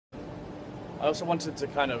I also wanted to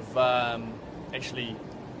kind of actually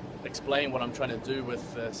explain what I'm trying to do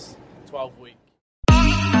with this 12-week.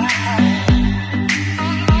 I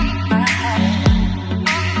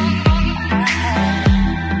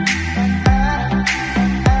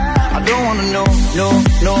don't wanna know,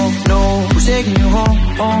 no, who's taking you home,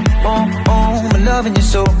 I'm loving you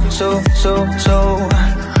so,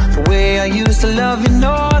 the way I used to love you,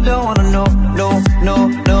 no, I don't wanna know,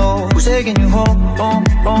 no, who's taking you home, I'm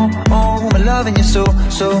loving you so,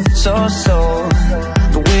 the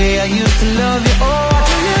way I used to love you, oh,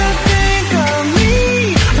 do you think of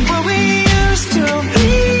me, the way we used to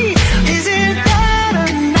be, is it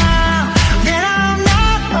better now, that I'm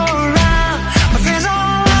not around, my friends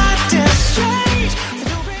all acting strange,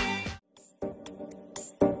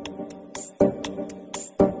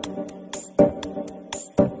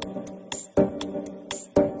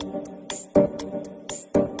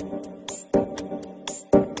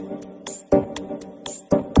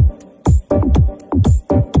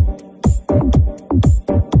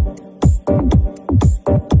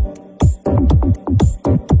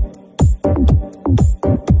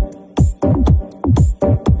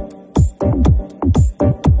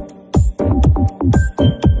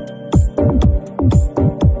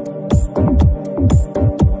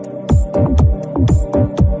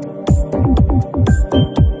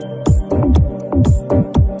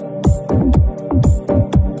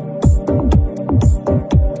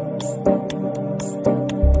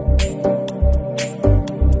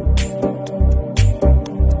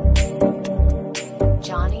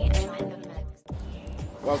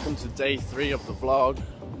 Welcome to day 3 of the vlog.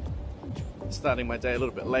 Starting my day a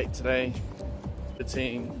little bit late today.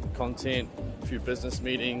 Editing, content, a few business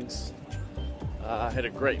meetings. I had a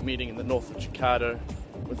great meeting in the north of Jakarta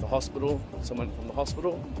with the hospital, someone from the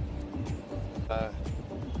hospital.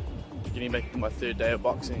 Getting back to my 3rd day of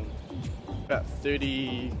boxing. About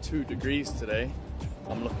 32 degrees today.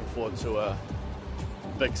 I'm looking forward to a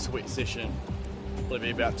big sweat session. It'll be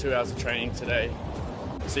about 2 hours of training today.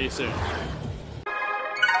 See you soon.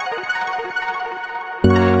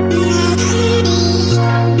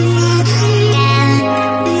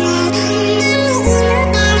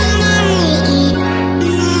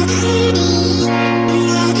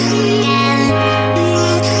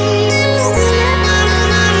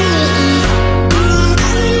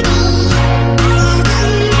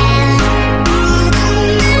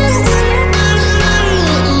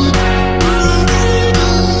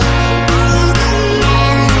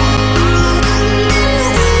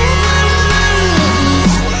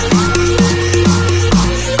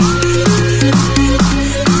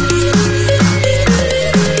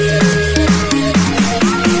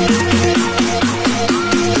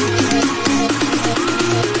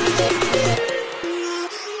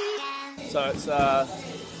 So it's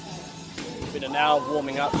been an hour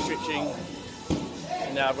warming up, stretching,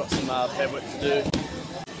 and now I've got some pad work to do.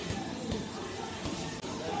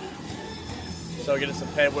 So I'll get some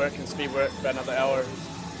pad work and speed work for about another hour.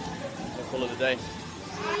 I'll call it a day.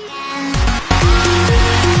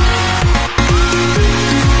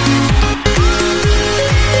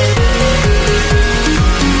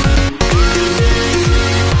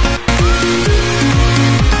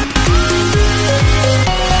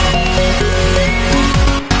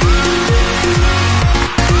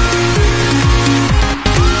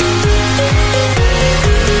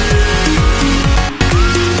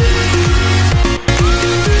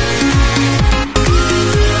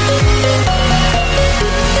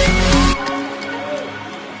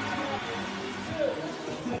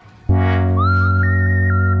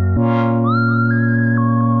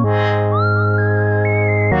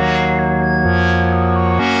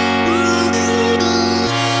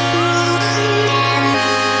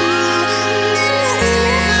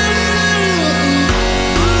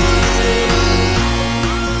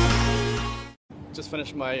 Just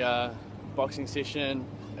finished my boxing session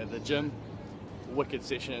at the gym. Wicked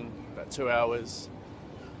session, about 2 hours.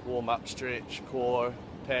 Warm up, stretch, core,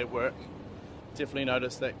 pad work. Definitely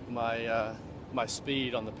noticed that my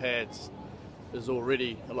speed on the pads is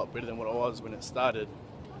already a lot better than what it was when it started.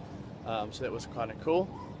 So that was kind of cool.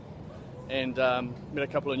 And met a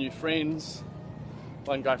couple of new friends.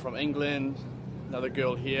 One guy from England, another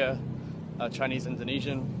girl here, Chinese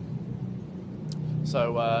Indonesian.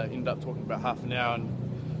 So ended up talking about half an hour and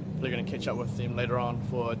probably going to catch up with them later on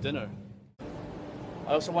for dinner.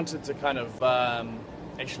 I also wanted to kind of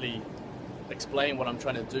actually explain what I'm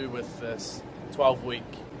trying to do with this 12-week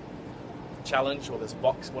challenge, or this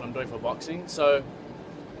what I'm doing for boxing. So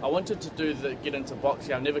I wanted to get into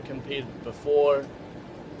boxing. I've never competed before.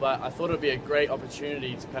 but I thought it would be a great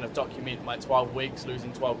opportunity to kind of document my 12 weeks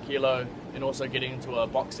losing 12 kilo and also getting into a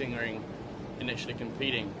boxing ring and actually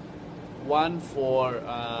competing. One for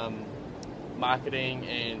marketing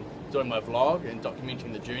and doing my vlog and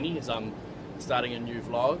documenting the journey as I'm starting a new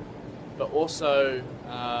vlog, but also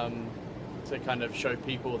to kind of show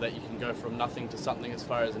people that you can go from nothing to something as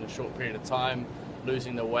far as in a short period of time,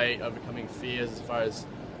 losing the weight, overcoming fears as far as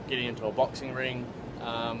getting into a boxing ring.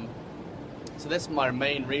 So that's my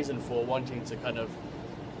main reason for wanting to kind of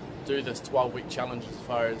do this 12-week challenge as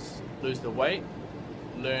far as lose the weight,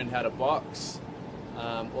 learn how to box,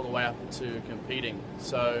 all the way up to competing.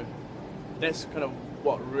 So that's kind of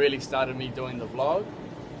what really started me doing the vlog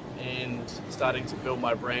and starting to build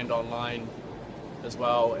my brand online, as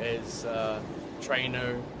well as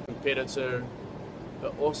trainer, competitor,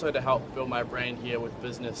 but also to help build my brand here with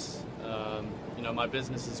business. You know, my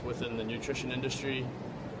business is within the nutrition industry,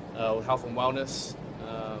 with health and wellness,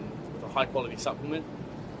 with a high quality supplement.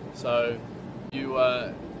 So you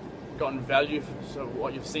gotten value from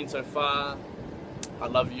what you've seen so far.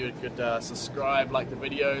 I'd love you could subscribe, like the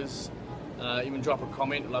videos, even drop a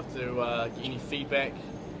comment. I'd love to get any feedback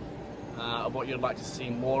of what you'd like to see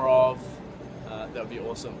more of. That would be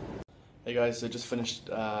awesome. Hey guys, so just finished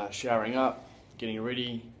showering up, getting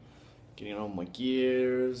ready, getting on my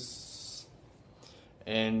gears,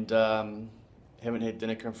 and haven't had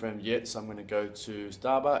dinner confirmed yet, so I'm going to go to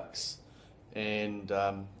Starbucks and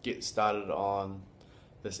get started on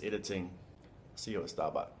this editing. See you at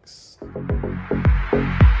Starbucks.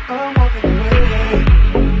 I'm walking away.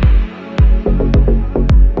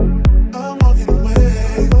 I'm walking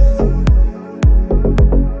away.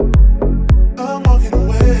 I'm walking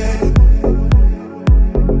away.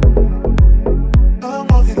 I'm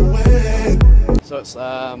walking away. So it's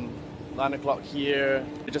 9 o'clock here.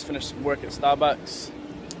 I just finished some work at Starbucks,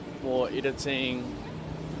 more editing,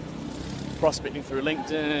 prospecting through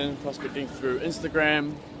LinkedIn, prospecting through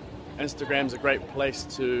Instagram. Instagram's a great place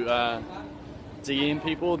to DM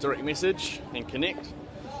people, direct message and connect.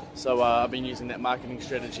 So I've been using that marketing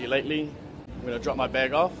strategy lately. I'm going to drop my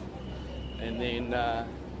bag off and then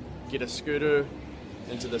get a scooter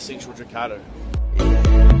into the central Jakarta.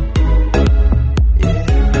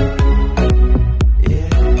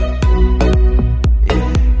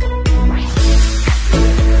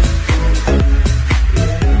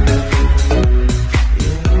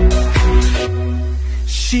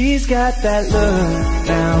 She's got that look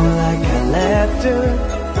now, like I left her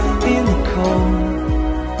in the cold,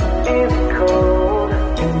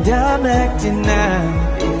 and I'm acting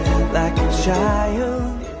now like a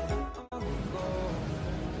child.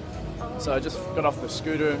 So I just got off the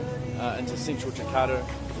scooter into central Jakarta.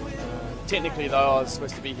 Technically though, I was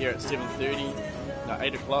supposed to be here at 7:30, no,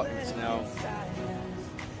 8 o'clock, it's now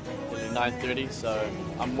 9:30, so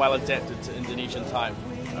I'm well adapted to Indonesian time.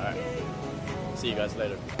 Alright, see you guys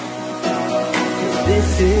later.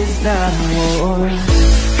 This is not a war.